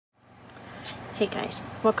Hey guys,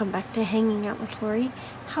 welcome back to Hanging Out with Lori.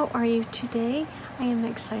 How are you today? I am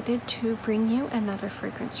excited to bring you another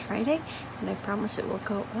Fragrance Friday, and I promise it will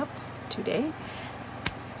go up today.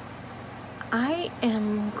 I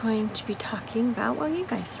am going to be talking about, well, you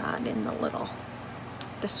guys saw it in the little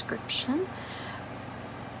description,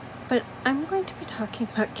 but I'm going to be talking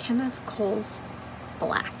about Kenneth Cole's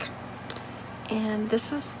Black. And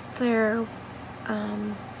this is their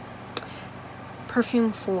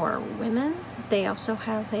perfume for women. They also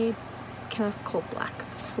have a Kenneth Cole Black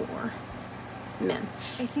for men.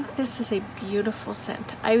 I think this is a beautiful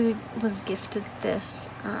scent. I was gifted this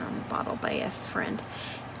bottle by a friend,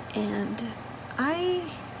 and I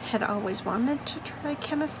had always wanted to try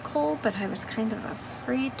Kenneth Cole, but I was kind of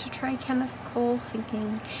afraid to try Kenneth Cole,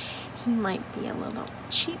 thinking he might be a little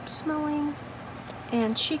cheap smelling.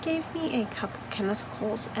 And she gave me a couple Kenneth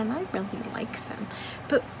Coles, and I really like them.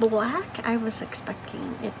 But Black, I was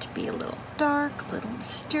expecting it to be a little dark, a little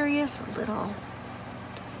mysterious, a little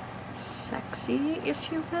sexy, if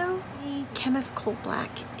you will. The Kenneth Cole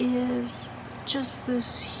Black is just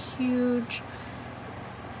this huge,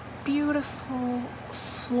 beautiful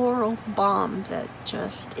floral balm that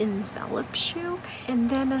just envelops you. And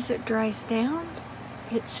then as it dries down,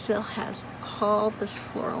 it still has all this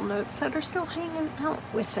floral notes that are still hanging out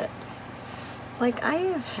with it. Like, I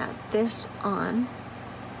have had this on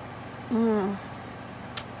I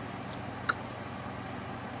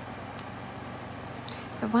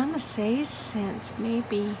want to say since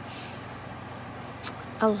maybe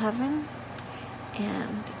 11,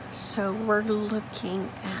 and so we're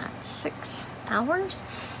looking at 6 hours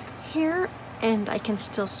here, and I can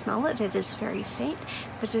still smell it. It is very faint,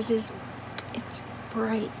 but it's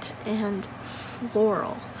bright and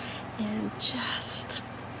floral, and just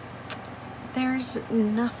there's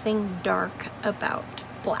nothing dark about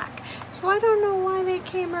Black. So I don't know why they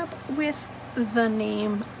came up with the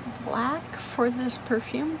name Black for this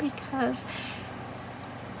perfume, because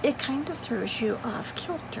it kind of throws you off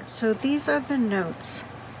kilter. So these are the notes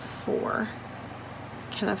for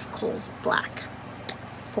Kenneth Cole's Black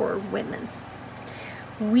for women.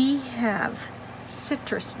 We have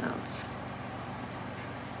citrus notes,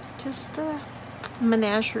 just a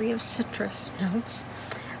menagerie of citrus notes,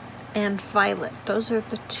 and violet. Those are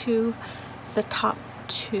the top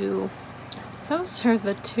two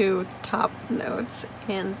top notes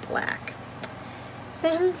in Black.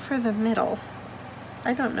 Then for the middle,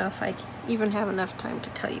 I don't know if I even have enough time to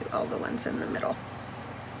tell you all the ones in the middle,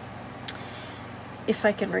 if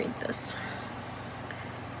I can read this.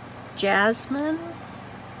 Jasmine,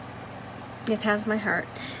 it has my heart.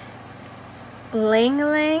 Lang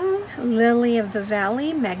Lang, Lily of the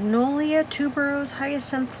Valley, Magnolia, Tuberose,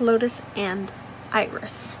 Hyacinth, Lotus, and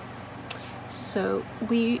Iris. So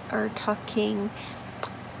we are talking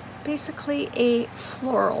basically a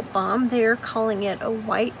floral balm. They're calling it a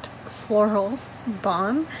white floral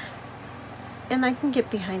balm, and I can get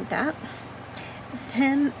behind that.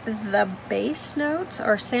 Then the base notes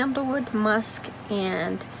are sandalwood, musk,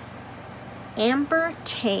 and amber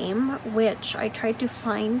tame, which I tried to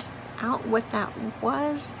find out what that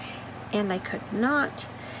was, and I could not.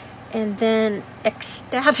 And then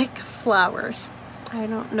ecstatic flowers. I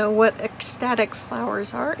don't know what ecstatic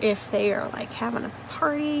flowers are, if they are like having a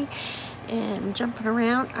party and jumping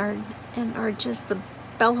around, and are just the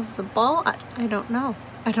belle of the ball. I don't know.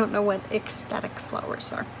 I don't know what ecstatic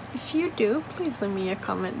flowers are. If you do, please leave me a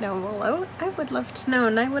comment down below. I would love to know,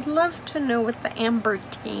 and I would love to know what the amber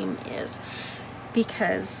tame is,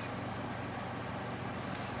 because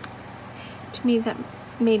to me that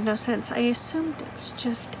made no sense. I assumed it's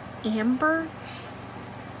just amber,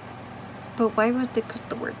 but why would they put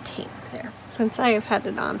the word tame there? Since I have had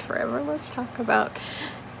it on forever, let's talk about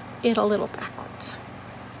it a little backwards.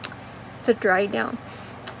 The dry down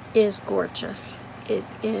is gorgeous. It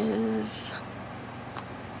is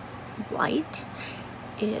light,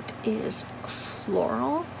 it is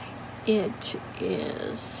floral, it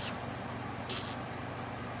is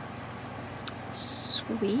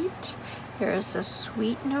sweet. There is a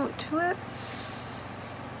sweet note to it.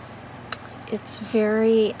 It's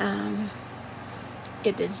very,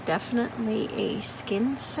 it is definitely a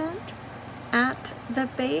skin scent at the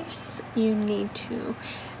base. You need to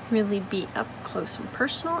really be up close and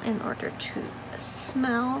personal in order to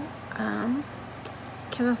smell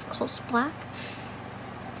Kenneth Cole's Black.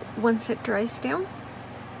 Once it dries down,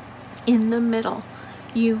 in the middle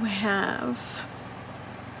you have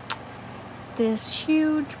this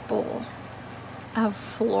huge bowl of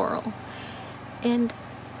floral, and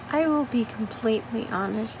I will be completely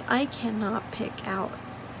honest, I cannot pick out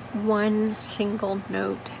one single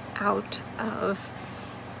note out of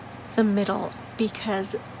the middle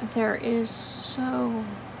because there is so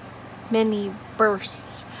many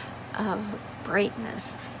bursts of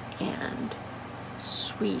brightness and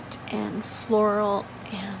sweet and floral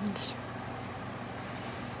and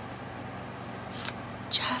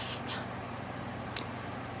just,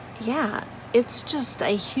 yeah, it's just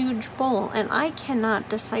a huge bowl, and I cannot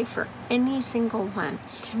decipher any single one.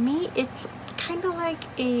 To me, it's kind of like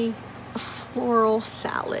a floral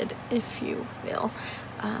salad, if you will.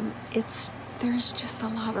 There's just a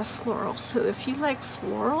lot of floral. So if you like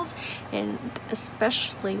florals, and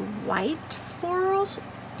especially white florals,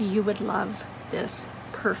 you would love this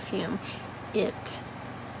perfume.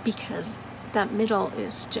 Because that middle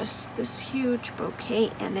is just this huge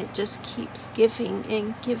bouquet, and it just keeps giving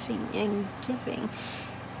and giving and giving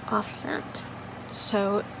off scent.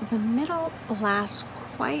 So the middle lasts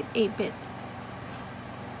quite a bit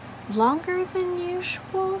longer than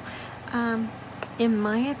usual, in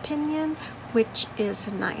my opinion, which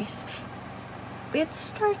is nice. It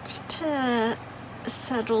starts to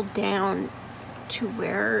settle down to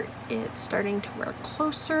where it's starting to wear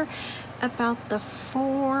closer about the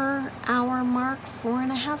 4 hour mark,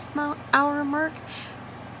 4.5 hour mark.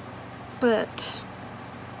 But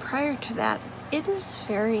prior to that, it is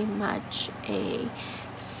very much a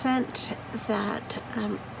scent that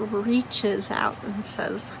reaches out and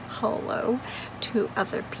says hello to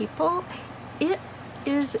other people. It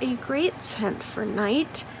is a great scent for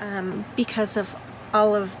night because of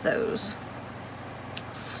all of those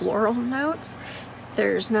floral notes.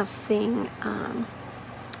 There's nothing,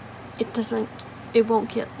 it won't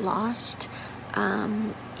get lost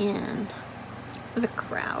in the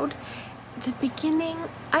crowd. The beginning,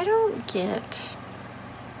 I don't get,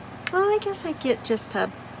 well, I guess I get just I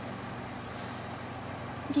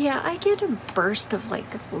get a burst of like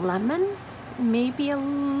lemon, maybe a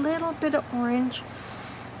little bit of orange,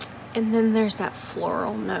 and then there's that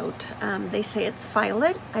floral note. They say it's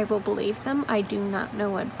violet. I will believe them. I do not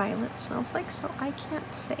know what violet smells like, so I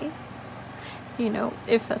can't say, you know,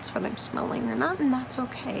 if that's what I'm smelling or not, and that's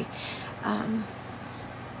okay.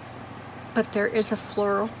 But there is a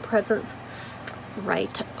floral presence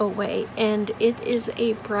right away, and it is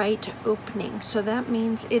a bright opening, so that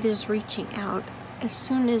means it is reaching out as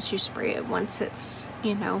soon as you spray it. Once it's,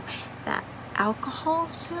 you know, that alcohol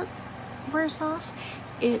scent wears off,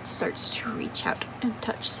 it starts to reach out and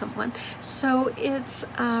touch someone. So its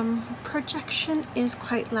projection is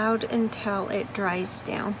quite loud until it dries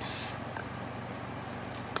down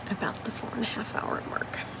about the 4.5 hour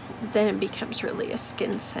mark. Then it becomes really a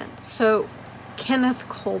skin scent. So Kenneth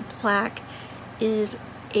Cole Black is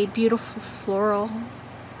a beautiful floral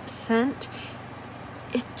scent.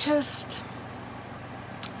 It's just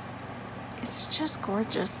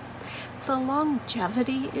gorgeous. The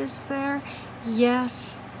longevity is there.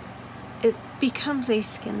 Yes, it becomes a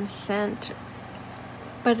skin scent,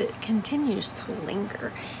 but it continues to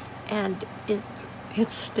linger, and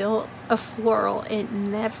it's still a floral. It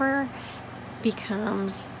never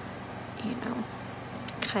becomes, you know,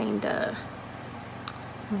 kind of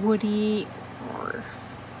woody or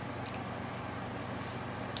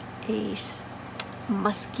a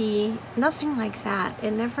musky, nothing like that.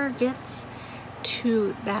 It never gets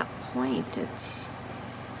to that point.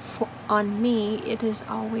 On me, it is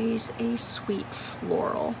always a sweet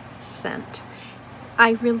floral scent.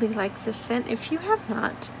 I really like this scent. If you have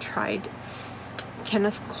not tried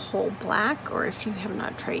Kenneth Cole Black, or if you have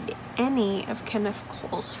not tried any of Kenneth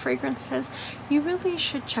Cole's fragrances, you really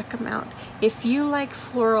should check them out. If you like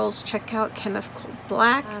florals, check out Kenneth Cole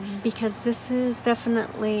Black, because this is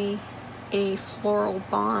definitely a floral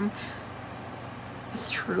bomb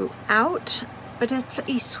throughout, but it's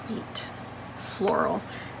a sweet floral,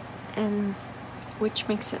 and which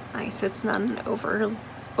makes it nice. It's not an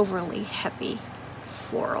overly heavy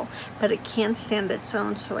floral, but it can stand its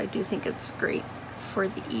own, so I do think it's great for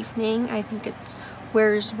the evening. I think it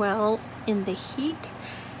wears well in the heat,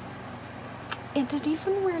 and it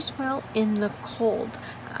even wears well in the cold.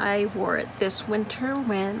 I wore it this winter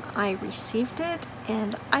when I received it,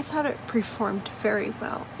 and I thought it performed very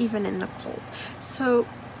well even in the cold. So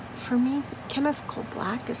for me, Kenneth Cole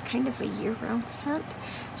Black is kind of a year-round scent,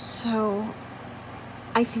 so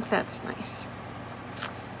I think that's nice.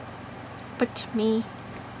 But to me,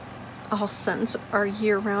 all scents are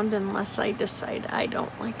year-round unless I decide I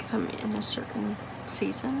don't like them in a certain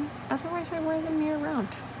season. Otherwise, I wear them year-round.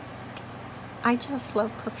 I just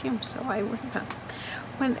love perfume, so I wear them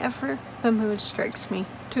whenever the mood strikes me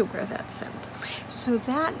to wear that scent. So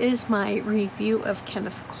that is my review of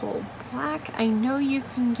Kenneth Cole Black. I know you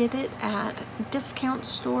can get it at discount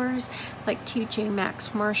stores like TJ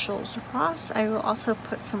Maxx, Marshalls, Ross. I will also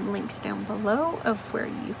put some links down below of where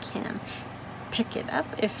you can pick it up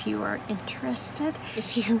if you are interested.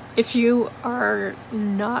 If you are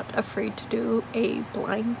not afraid to do a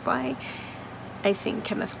blind buy, I think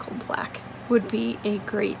Kenneth Cole Black would be a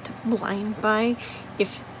great blind buy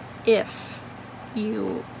if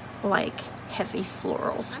you like heavy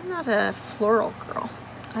florals. I'm not a floral girl.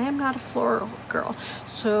 I am not a floral girl.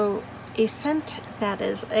 So a scent that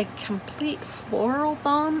is a complete floral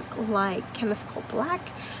bomb like Kenneth Cole Black,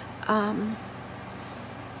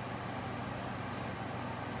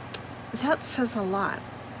 that says a lot.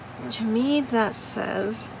 To me, that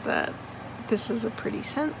says that this is a pretty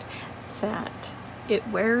scent, that it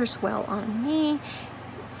wears well on me,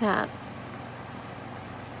 that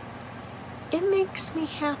it makes me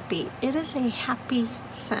happy. It is a happy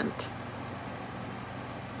scent.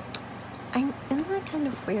 Isn't that kind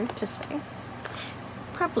of weird to say?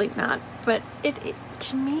 Probably not, but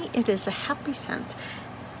to me it is a happy scent.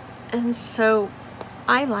 And so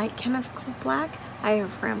I like Kenneth Cole Black. I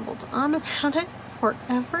have rambled on about it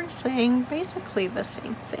forever, saying basically the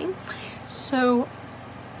same thing. So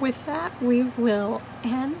with that, we will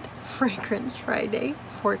end Fragrance Friday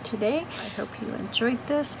for today. I hope you enjoyed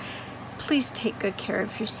this. Please take good care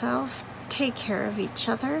of yourself. Take care of each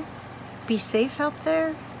other. Be safe out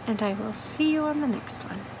there, and I will see you on the next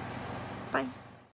one. Bye.